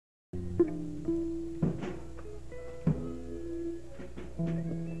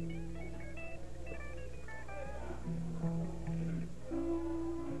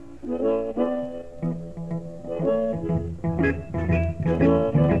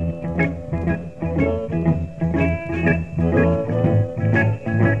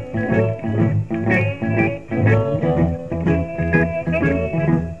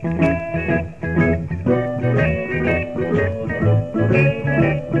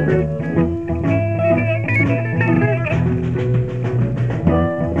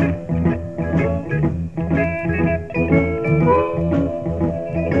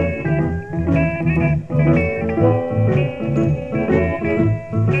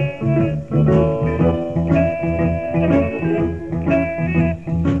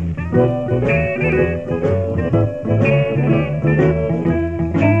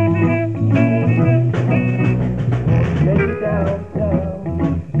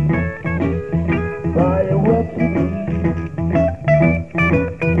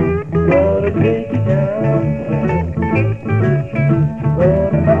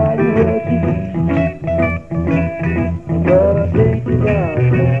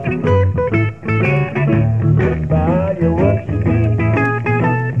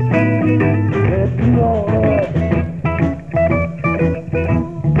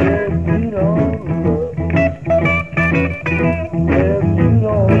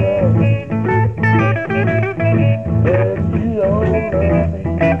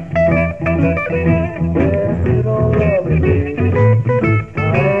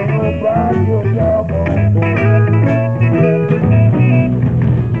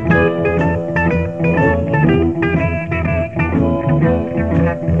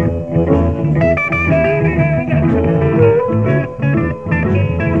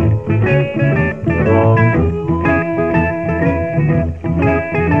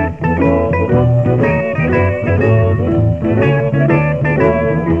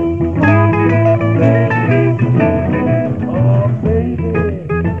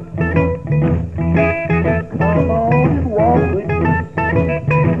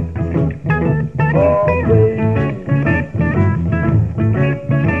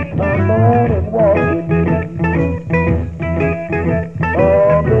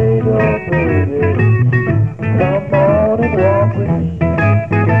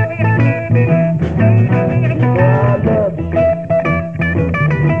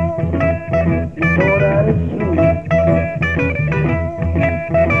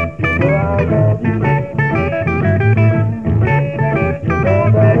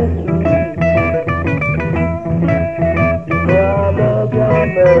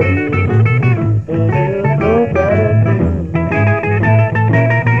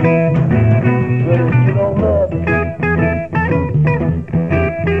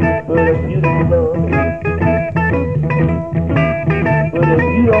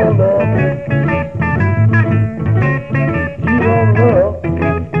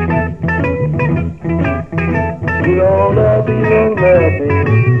up,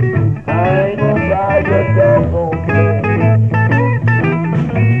 baby. I ain't gonna buy your doggone thing.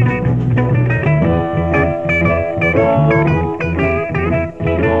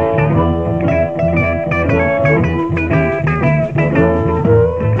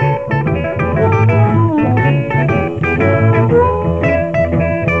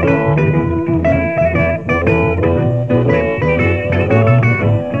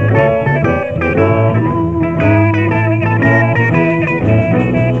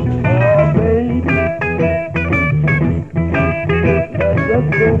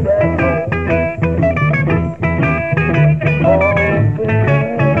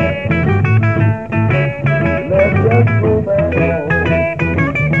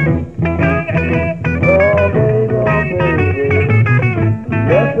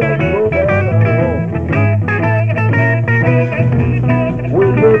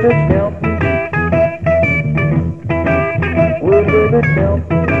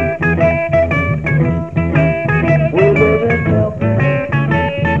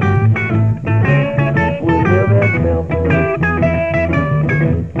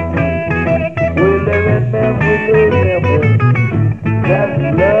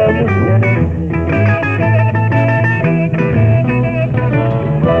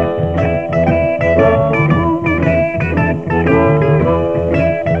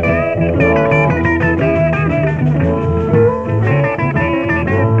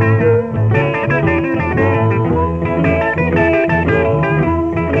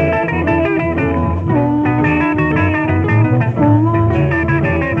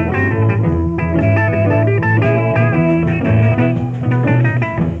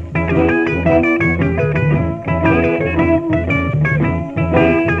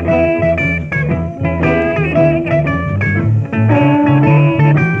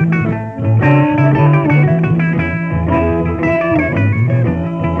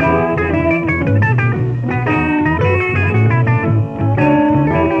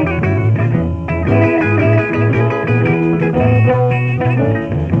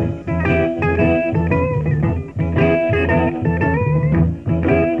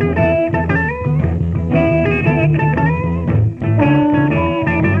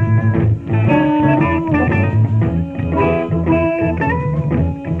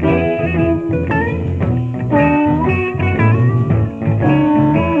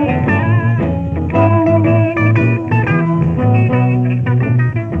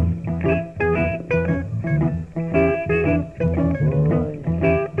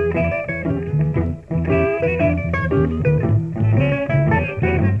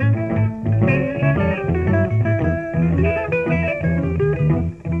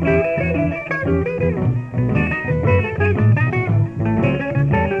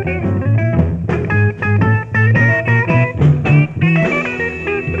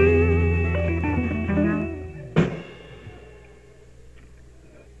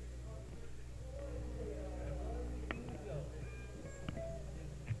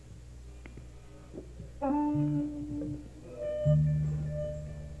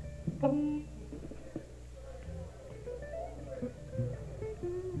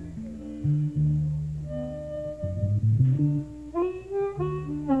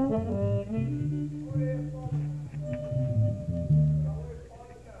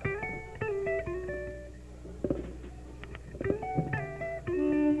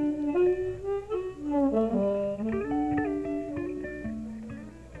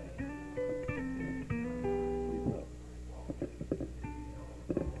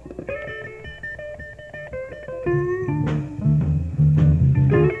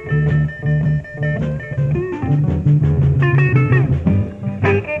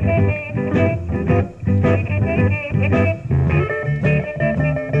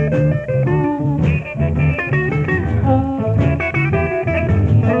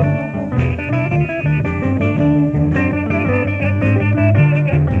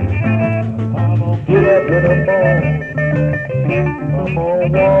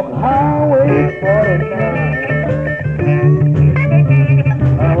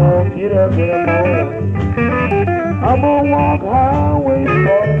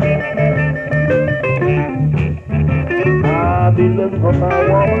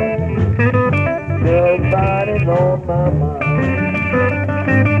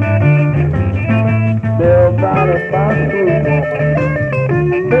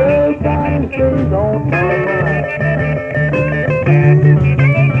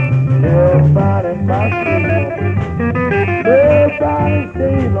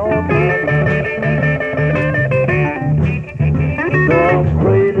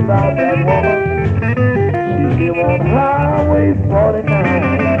 about that woman. She live on Highway 49.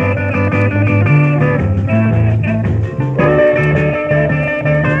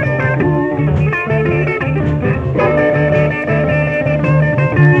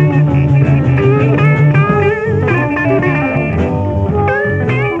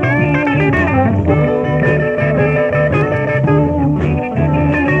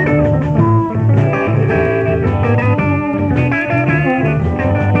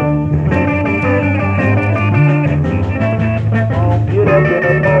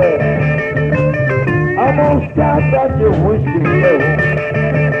 whiskey slow.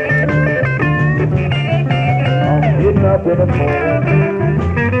 I'm getting up in the morning.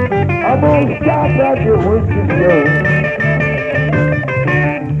 I'm gonna stop at your whiskey slow.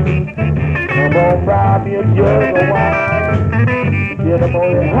 I'm gonna buy me a jug of wine. Get them on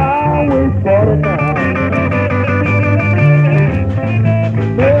the Highway 49.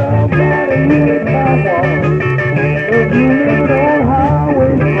 Somebody hit my woman. If you living on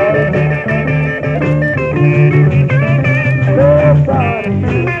Highway 49. Somebody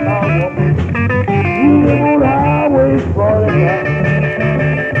hit my woman. You live on Highway 49.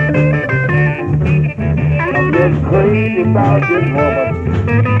 I'm just crazy about this woman.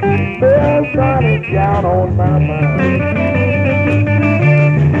 There's somebody down on my mind.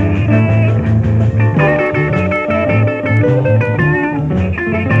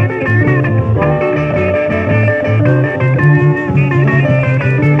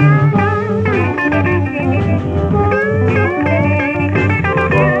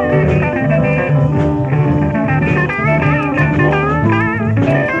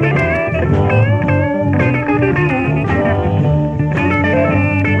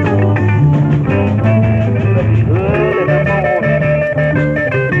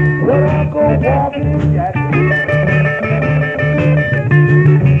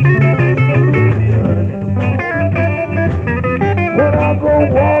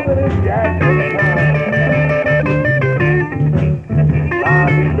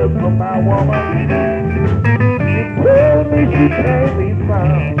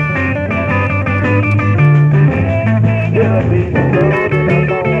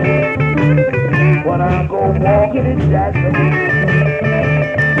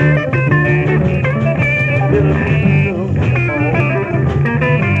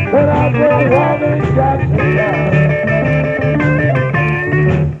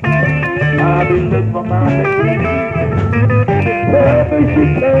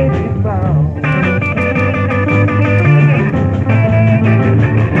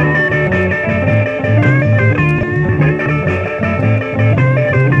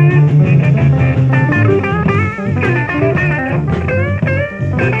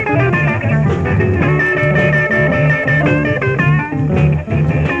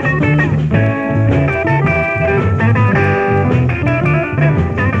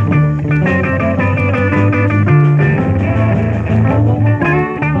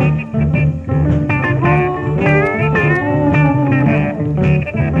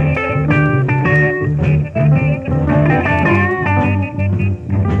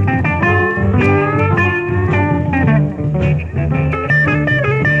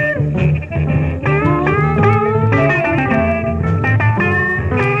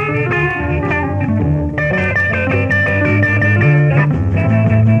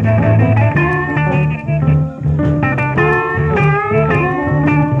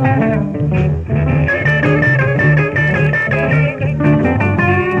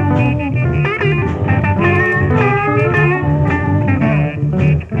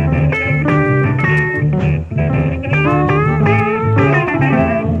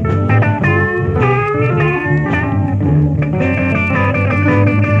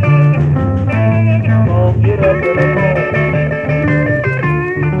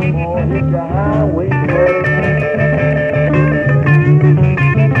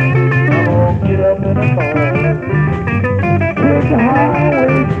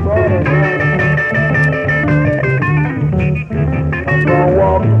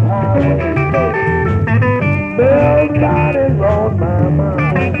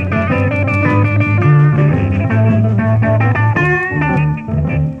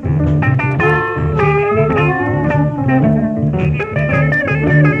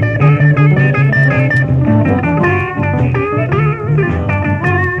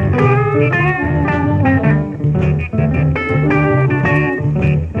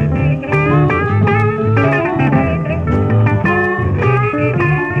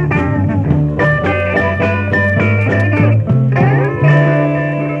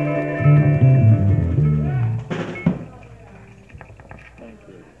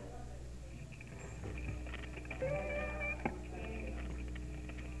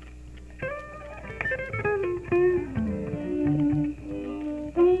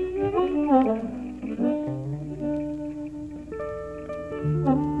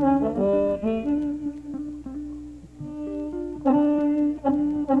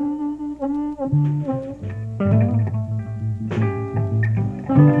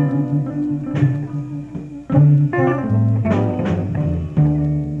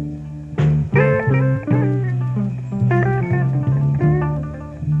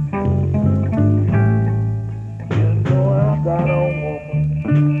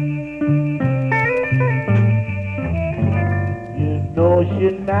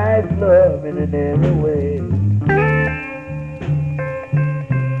 in every way.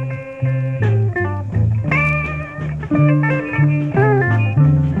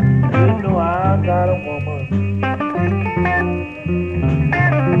 You know I got a woman.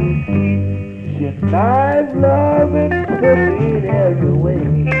 She's nice, loving, pretty in every way.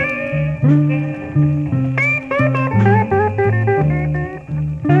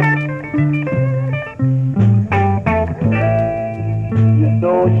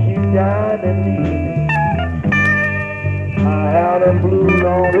 She died and leave. I had a blues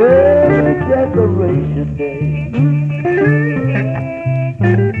on every decoration day.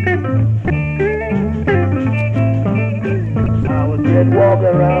 I was just walking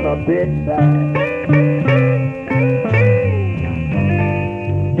around a bedside.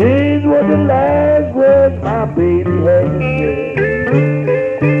 These were the last words my baby had to say.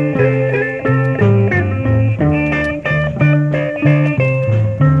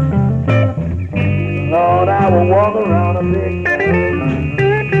 I will walk around a big man.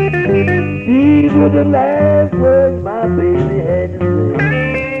 These were the last words my baby had to say.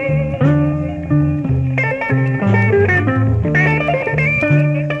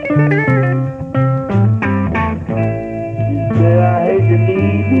 She said, I hate to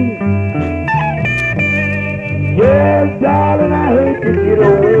leave you. Yes, darling, I hate to get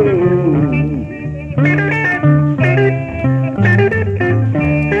away.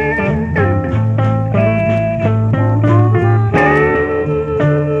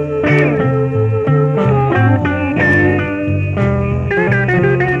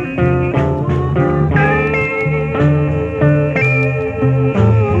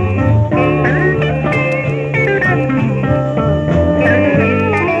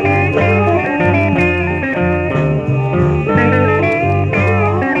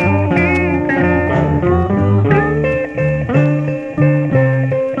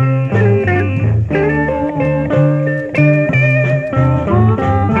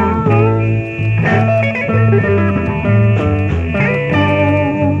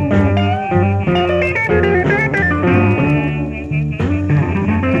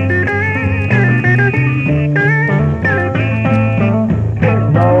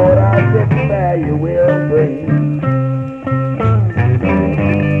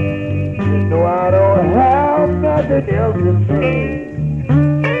 Nothing else to say.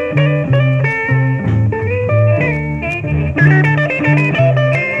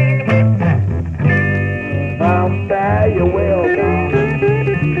 I'm very welcome.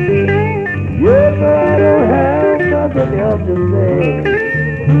 Yes, I don't have nothing else to say.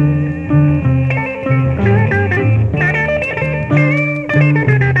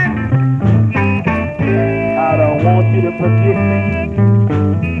 I don't want you to forget me.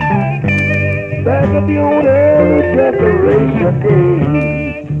 Back of the old early decoration days.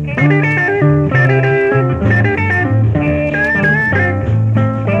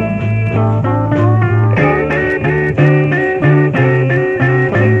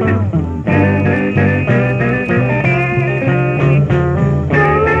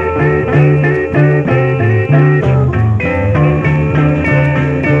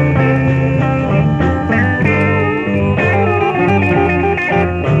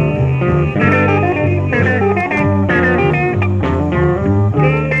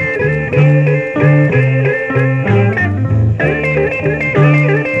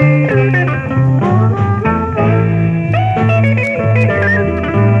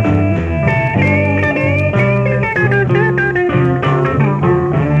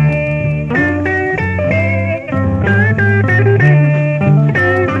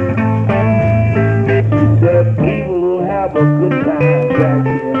 Have a good time back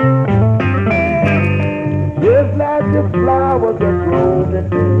here. Just like the flowers that grow in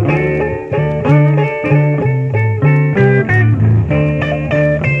the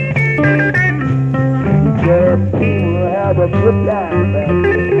just people have a good time back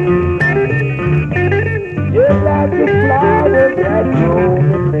here. Just like the flowers that grow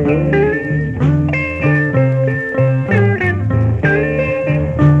in the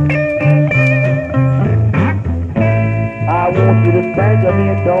I want you to think of me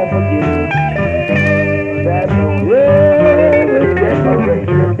and don't forget that every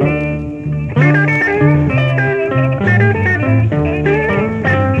decoration day.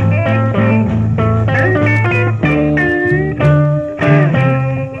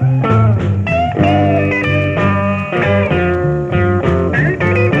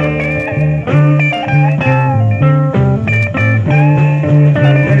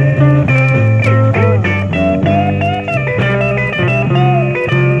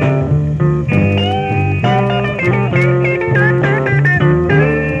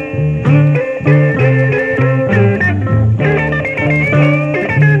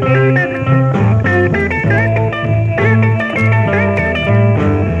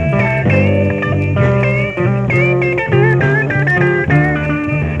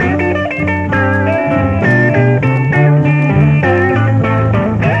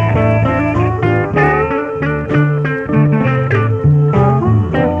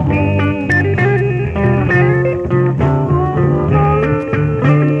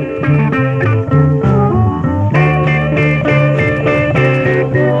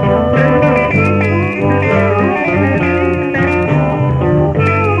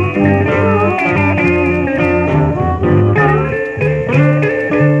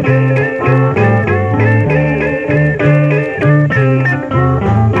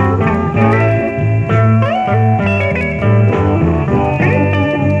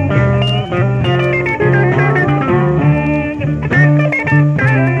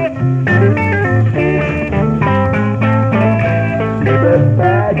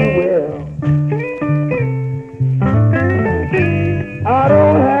 you well. I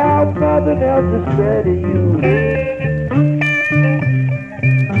don't have nothing else to say to you.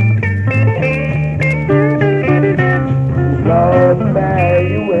 Lord, fare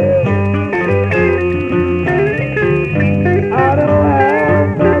you well. I don't have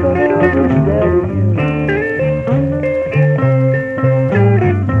nothing else to say to you.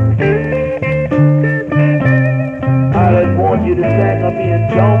 I just want you to think of me and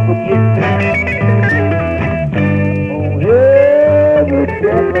don't forget me on every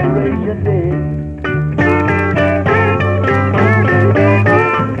Declaration Day.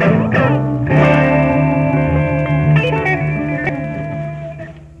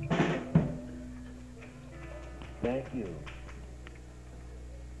 Thank you.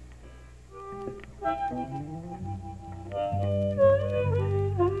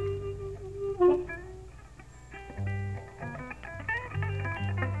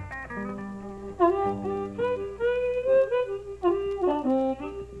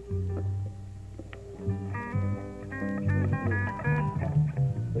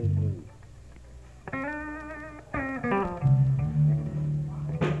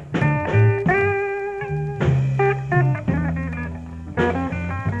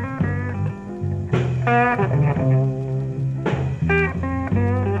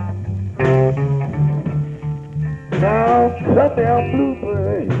 Now come down,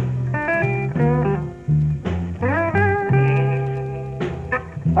 Bluebird.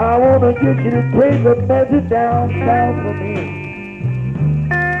 I wanna get you to take a message down south for me.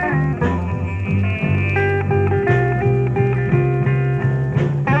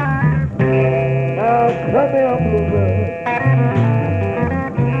 Now come down, Bluebird.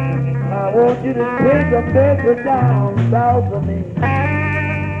 I want you to take a message down south for me.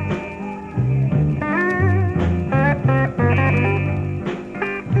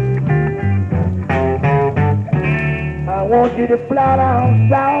 I want you to fly down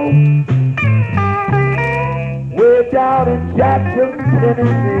south, way down in Jackson,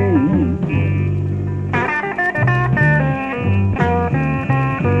 Tennessee.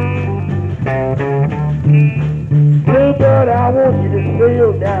 Bluebird, I want you to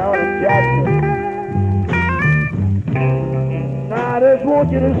sail down in Jackson. Now I just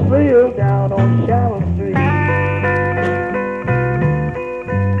want you to sail down on Shallow Street.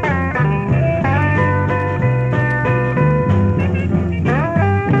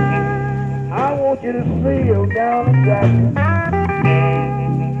 I want you to sail down in Jackson.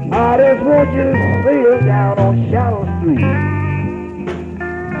 I just want you to sail down on Shallow Street.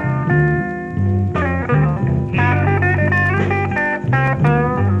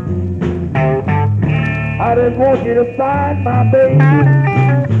 I just want you to find my baby.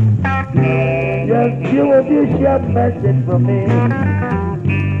 Just give her this your message for me.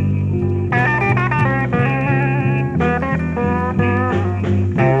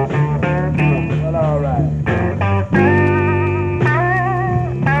 Well, all right.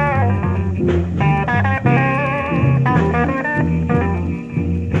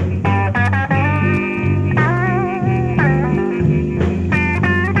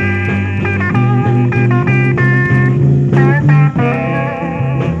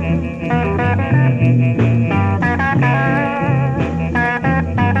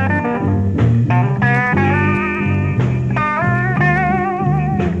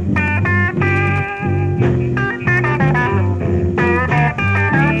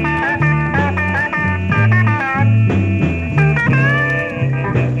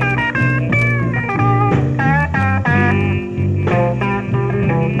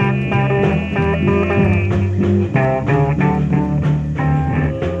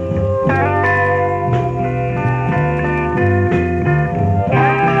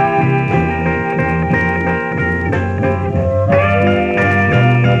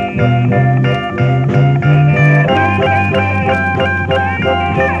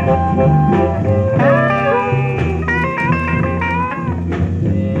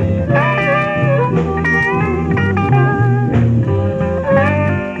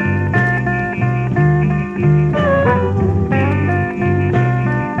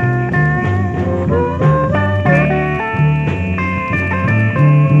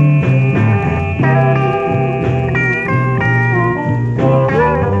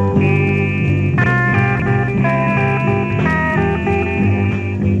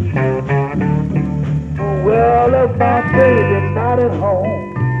 My baby not at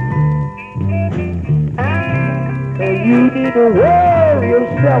home, and you need to worry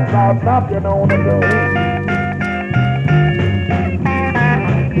yourself about knocking on the door.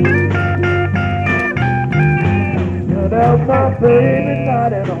 There's my baby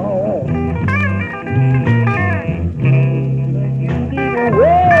not at home. You need to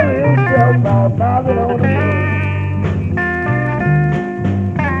worry yourself about knocking on the door.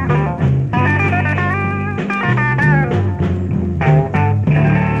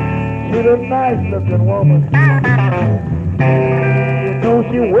 She's a nice looking woman. You know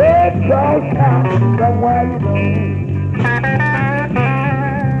she works across town somewhere, you know.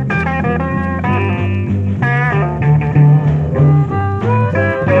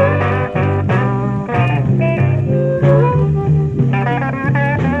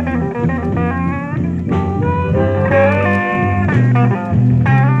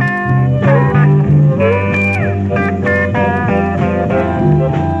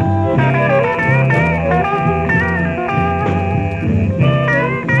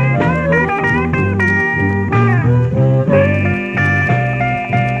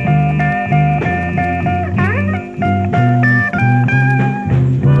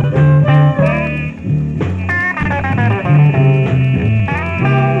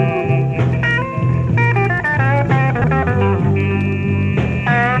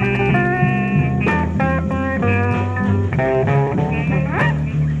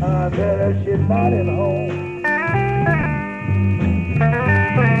 She's not at home.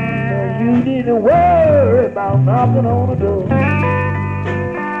 You need to worry about knocking on the door.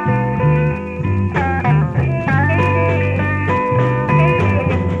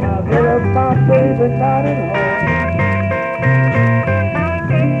 I guess my baby not at home.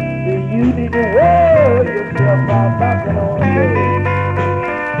 You need to worry yourself about knocking on the door.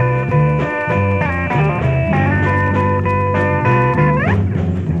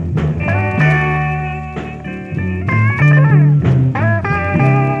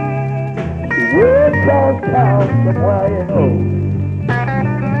 Across town somewhere, you know.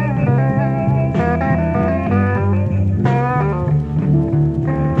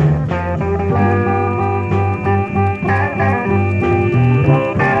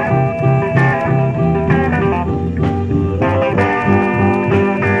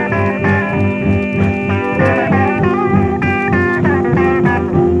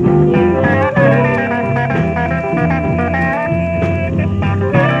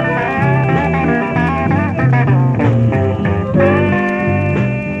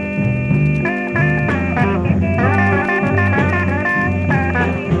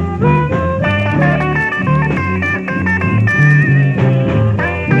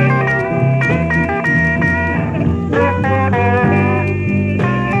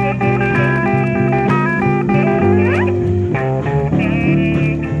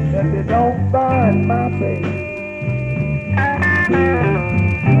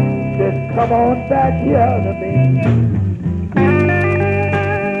 Come on back here to me.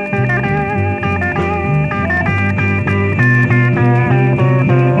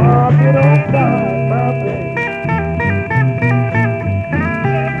 Oh, if you don't find my baby,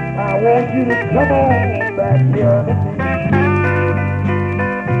 I want you to come on back here to me.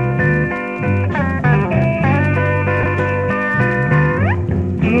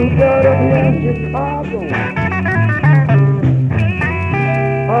 Bluebird up here in Chicago.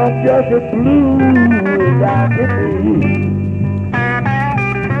 I'm just as blue as I can be.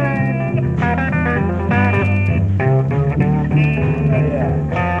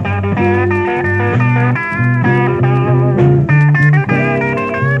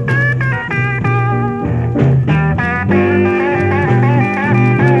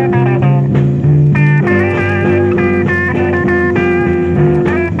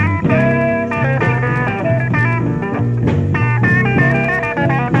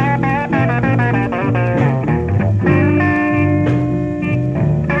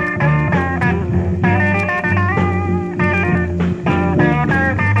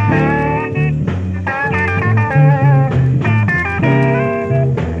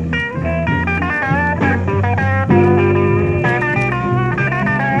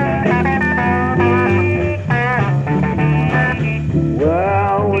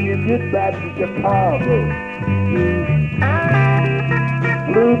 Get back to Chicago.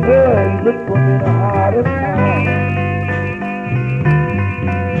 Bluebird, look for me in the heart of town.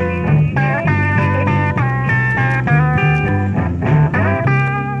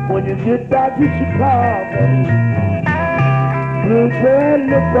 When you get back to Chicago, Bluebird,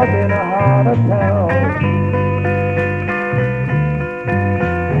 look for me in the heart of town.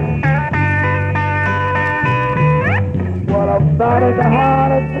 Well, I'm not in the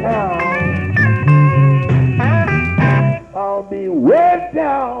heart of town. I'll be way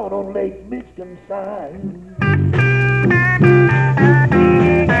down on Lake Michigan side.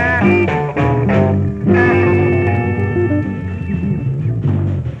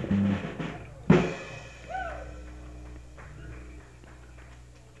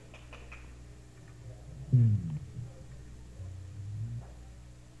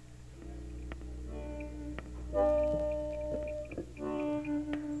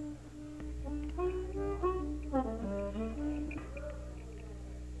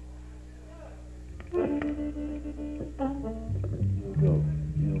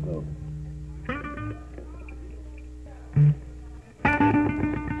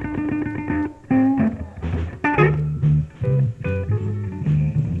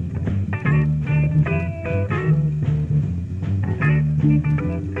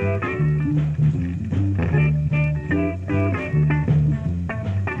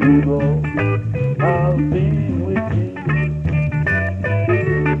 You go, I'll be with you.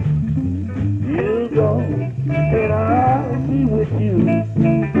 You go, and I'll be with you.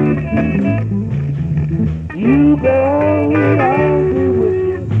 You go, and I'll be with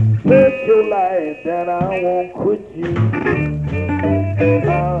you. Bet your life that I won't quit you.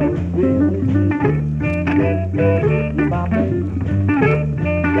 I'll be with you. You're my baby.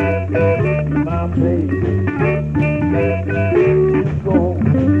 You're my baby. You go,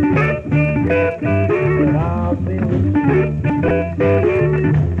 and I'll be with you.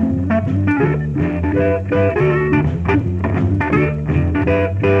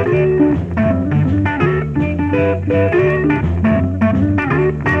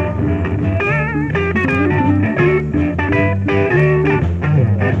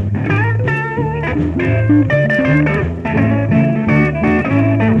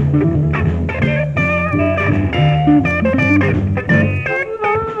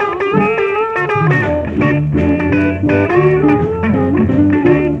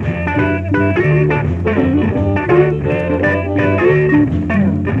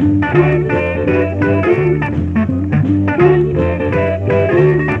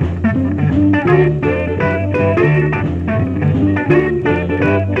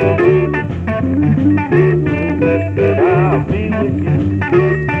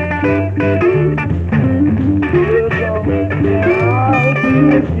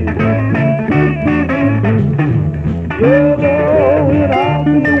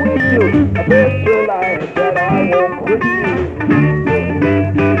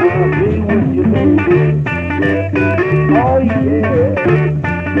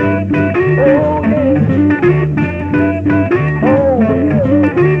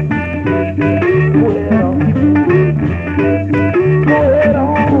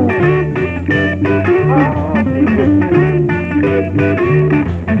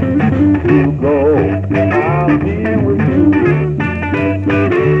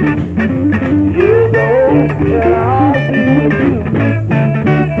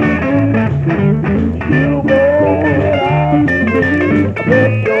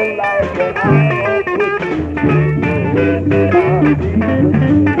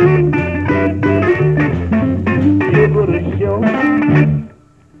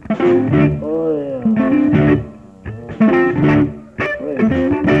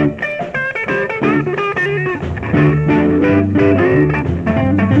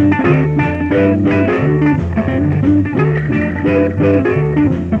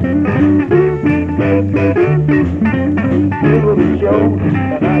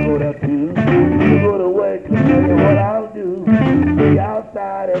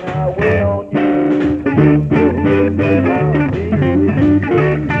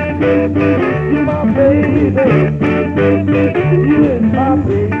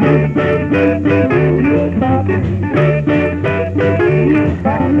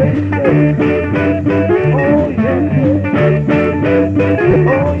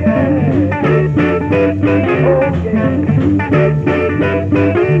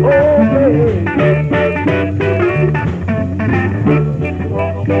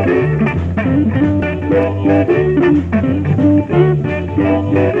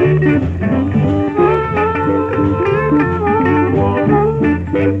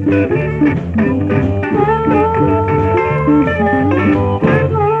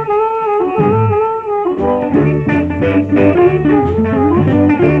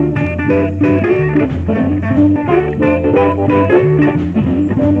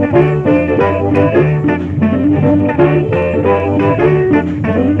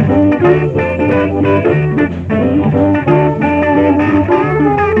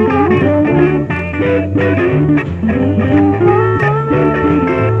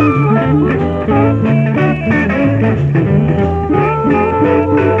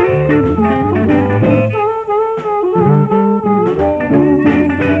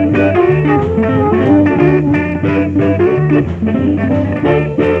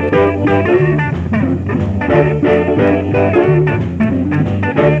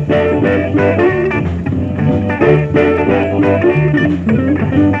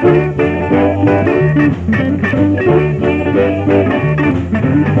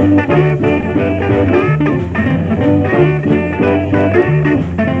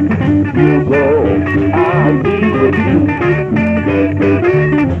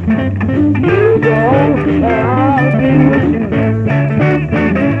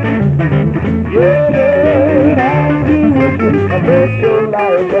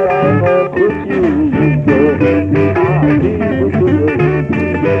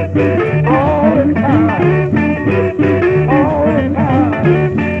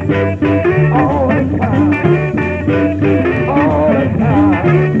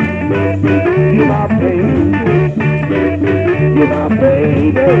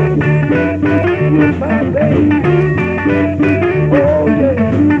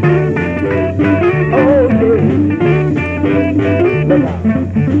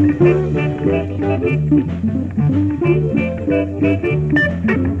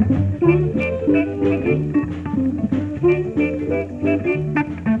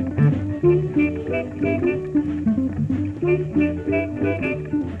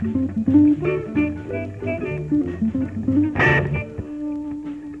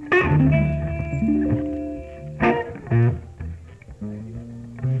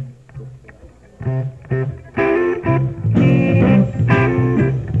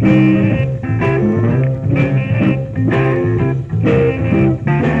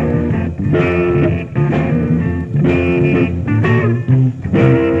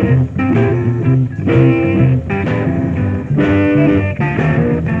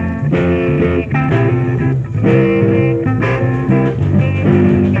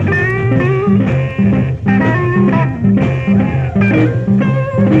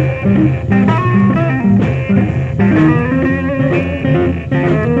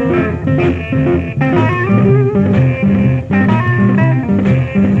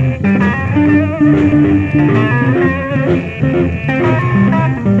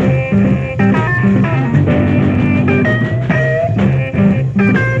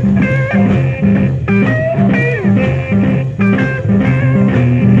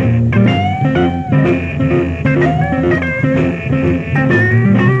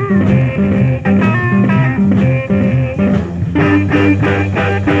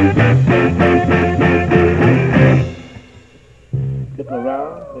 Stick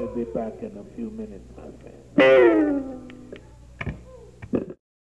around, we'll be back in a few minutes, my friend.